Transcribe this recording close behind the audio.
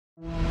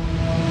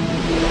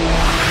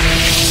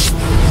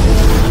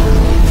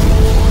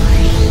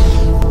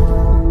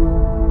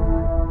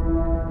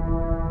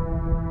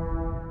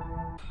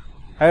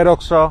Hey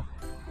Rockstar,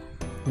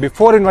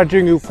 before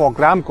inviting you for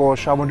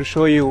GramKosh, I want to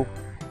show you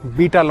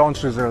beta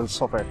launch results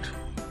of it.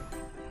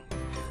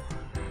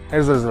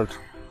 Here's the result.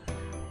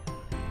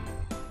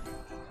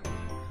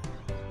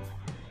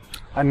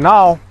 And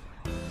now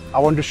I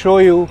want to show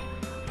you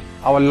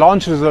our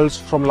launch results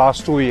from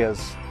last 2 years.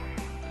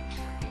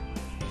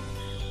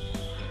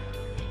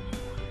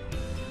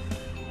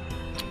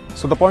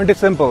 So the point is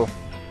simple.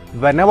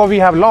 Whenever we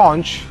have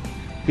launch,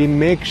 we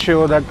make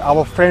sure that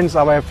our friends,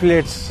 our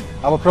affiliates,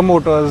 our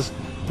promoters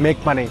make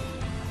money.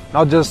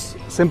 Not just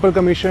simple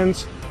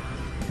commissions.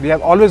 We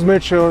have always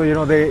made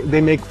sure they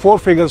make 4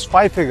 figures,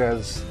 5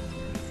 figures,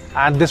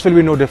 and this will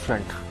be no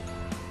different.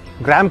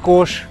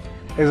 GramKosh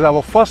is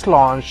our first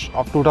launch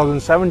of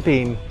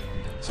 2017.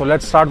 So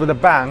let's start with a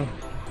bang.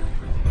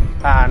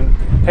 And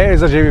here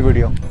is a JV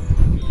video.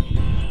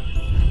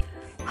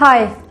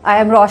 Hi, I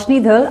am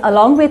Roshni Dhal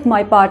along with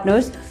my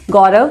partners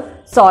Gaurav,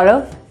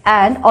 Saurav,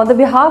 and on the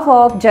behalf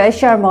of Jai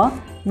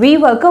Sharma, we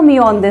welcome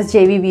you on this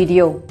JV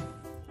video.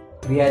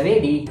 We are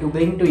ready to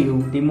bring to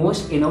you the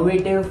most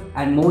innovative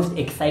and most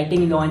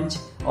exciting launch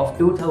of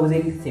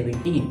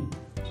 2017.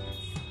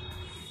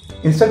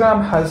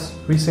 Instagram has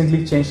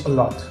recently changed a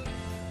lot,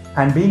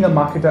 and being a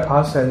marketer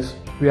ourselves,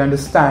 we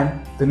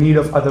understand the need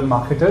of other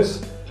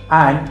marketers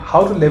and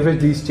how to leverage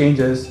these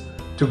changes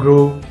to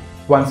grow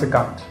one's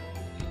account.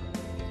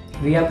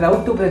 We are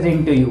proud to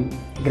present to you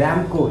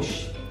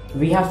GramKosh.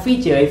 We have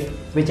features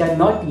which are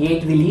not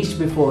yet released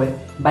before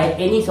by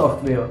any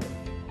software,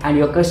 and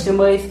your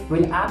customers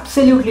will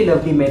absolutely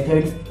love the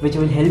methods which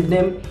will help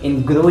them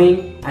in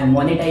growing and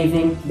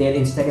monetizing their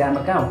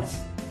Instagram accounts.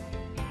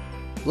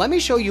 Let me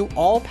show you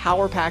all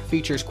Power Pack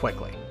features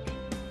quickly.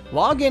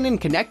 Log in and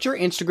connect your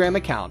Instagram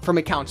account from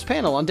Accounts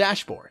panel on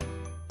Dashboard.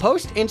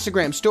 Post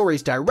Instagram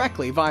stories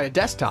directly via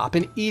desktop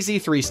in easy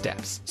 3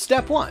 steps.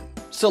 Step 1.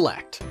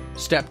 Select.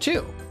 Step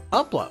 2.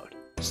 Upload.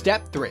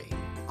 Step 3.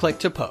 Click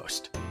to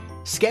post.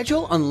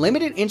 Schedule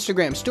unlimited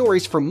Instagram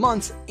stories for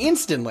months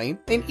instantly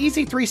in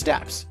easy 3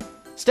 steps.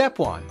 Step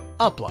 1.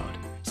 Upload.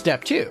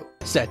 Step 2.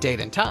 Set date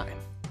and time.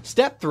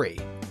 Step 3.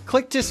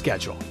 Click to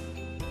schedule.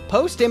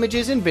 Post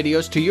images and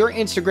videos to your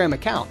Instagram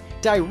account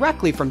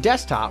directly from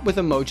desktop with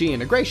emoji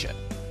integration.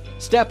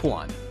 Step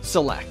 1.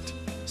 Select.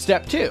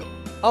 Step 2.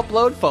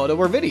 Upload photo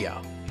or video.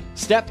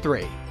 Step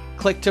 3.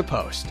 Click to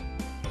post.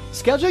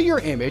 Schedule your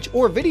image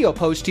or video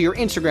post to your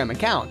Instagram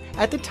account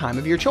at the time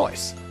of your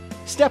choice.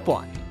 Step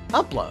 1.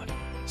 Upload.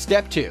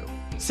 Step 2.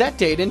 Set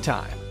date and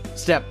time.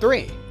 Step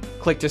 3.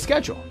 Click to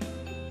schedule.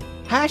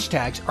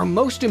 Hashtags are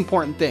most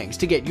important things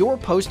to get your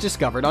post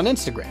discovered on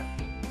Instagram.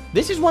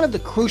 This is one of the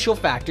crucial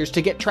factors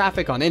to get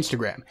traffic on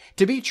Instagram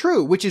to be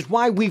true, which is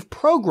why we've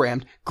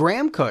programmed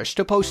GramKosh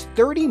to post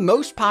 30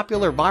 most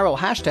popular viral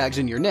hashtags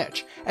in your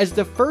niche as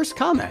the first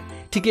comment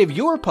to give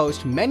your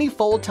post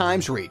many-fold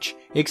times reach,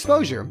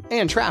 exposure,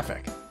 and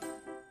traffic.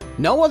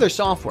 No other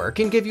software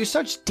can give you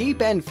such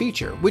deep-end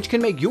feature which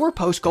can make your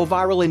post go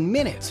viral in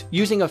minutes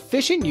using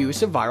efficient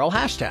use of viral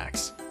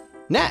hashtags.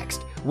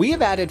 Next, we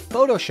have added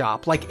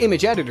Photoshop-like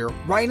image editor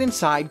right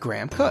inside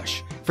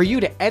GramKosh for you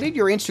to edit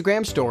your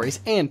Instagram stories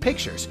and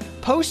pictures,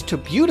 post to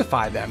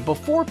beautify them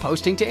before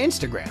posting to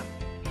Instagram.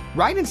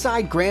 Right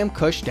inside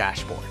GramKosh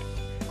dashboard.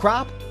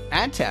 Crop,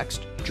 add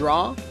text,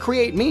 draw,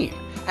 create meme,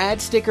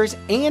 add stickers,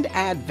 and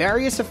add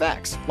various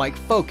effects like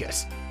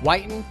focus,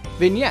 whiten,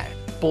 vignette,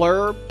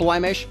 blur,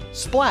 blemish,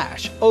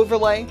 splash,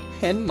 overlay,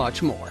 and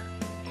much more.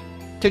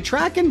 To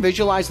track and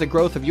visualize the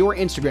growth of your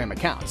Instagram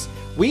accounts,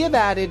 we have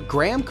added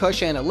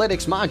GramKosh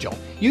Analytics module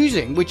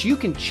using which you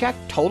can check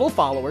total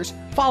followers,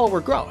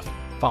 follower growth,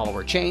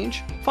 follower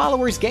change,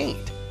 followers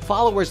gained,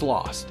 followers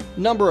lost,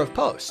 number of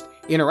posts,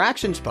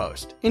 interactions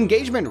post,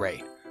 engagement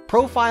rate,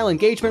 profile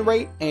engagement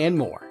rate, and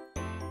more.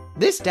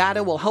 This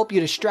data will help you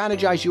to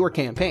strategize your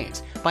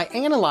campaigns by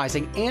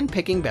analyzing and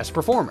picking best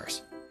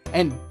performers.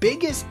 And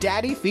biggest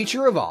daddy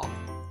feature of all,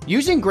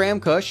 using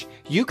GramKosh,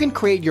 you can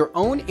create your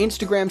own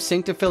Instagram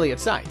synced affiliate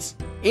sites,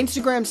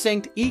 Instagram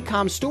synced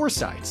e-com store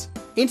sites,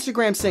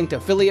 Instagram synced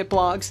affiliate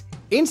blogs,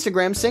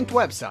 Instagram synced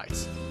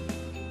websites.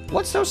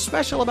 What's so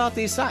special about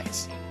these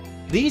sites?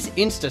 These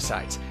Insta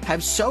sites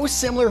have so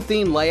similar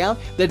theme layout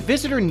that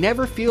visitor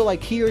never feel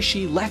like he or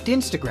she left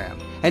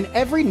Instagram, and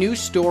every new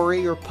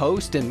story or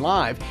post in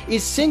live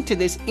is synced to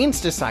this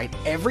Insta site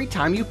every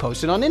time you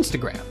post it on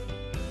Instagram.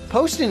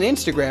 Posts in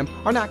Instagram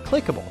are not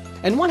clickable,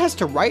 and one has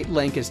to right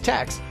link as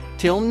text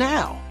till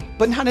now,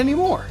 but not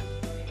anymore.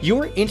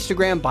 Your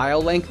Instagram bio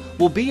link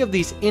will be of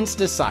these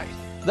Insta site.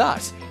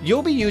 Thus,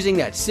 you'll be using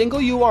that single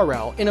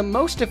URL in a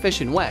most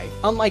efficient way,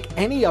 unlike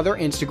any other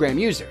Instagram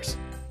users.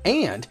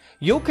 And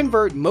you'll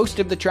convert most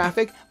of the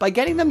traffic by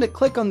getting them to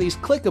click on these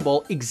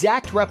clickable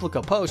exact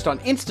replica posts on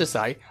Insta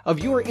site of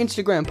your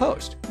Instagram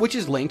post, which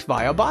is linked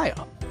via bio.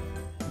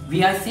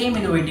 We are same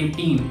innovative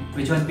team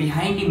which was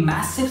behind the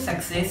massive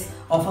success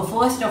of a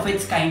first of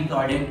its kind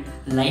product,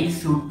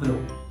 LiveShoot Pro.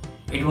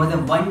 It was a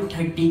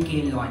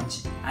 130K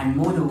launch, and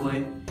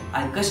moreover,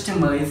 our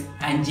customers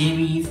and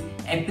JVs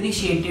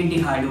appreciated the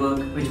hard work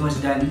which was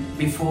done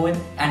before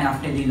and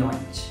after the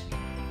launch.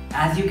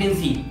 As you can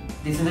see,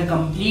 This is a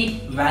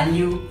complete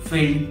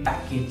value-filled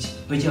package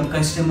which your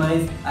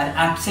customers are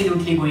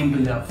absolutely going to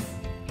love.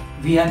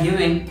 We are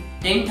giving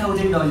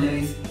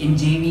 $10,000 in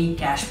JV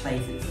cash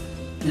prizes.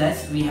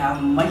 Plus, we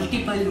have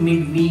multiple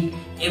midweek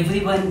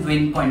everyone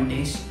win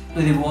contests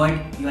to reward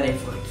your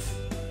efforts.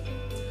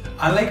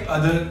 Unlike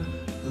other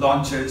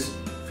launches,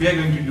 we are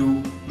going to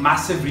do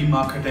massive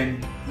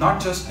remarketing,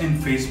 not just in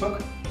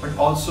Facebook, but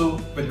also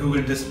with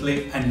Google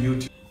Display and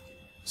YouTube.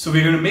 So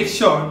we're going to make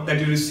sure that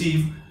you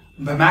receive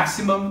the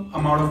maximum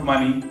amount of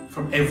money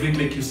from every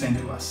click you send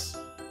to us.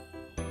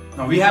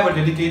 Now we have a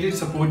dedicated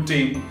support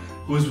team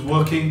who is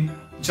working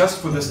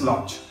just for this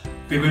launch.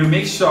 We're going to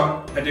make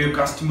sure that your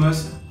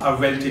customers are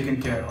well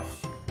taken care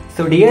of.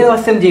 So dear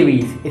awesome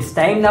JVs, it's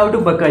time now to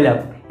buckle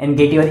up and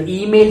get your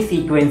email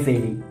sequence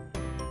ready.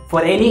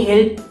 For any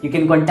help, you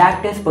can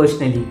contact us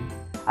personally.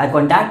 Our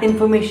contact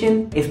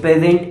information is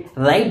present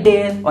right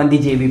there on the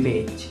JV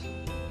page.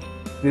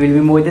 We will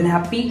be more than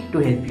happy to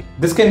help you.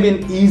 This can be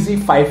an easy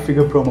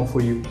 5-figure promo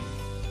for you.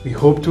 We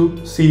hope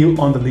to see you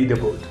on the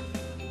leaderboard.